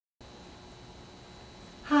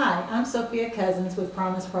Hi, I'm Sophia Cousins with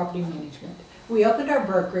Promise Property Management. We opened our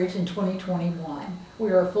brokerage in 2021. We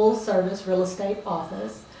are a full-service real estate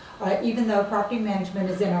office. Even though property management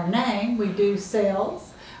is in our name, we do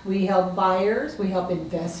sales, we help buyers, we help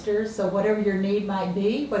investors. So whatever your need might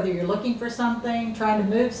be, whether you're looking for something, trying to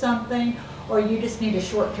move something, or you just need a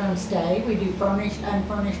short-term stay, we do furnished,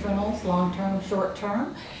 unfurnished rentals, long-term,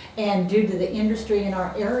 short-term. And due to the industry in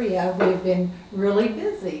our area, we've been really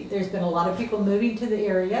busy. There's been a lot of people moving to the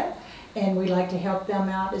area, and we like to help them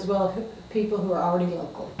out as well as people who are already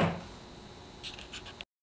local.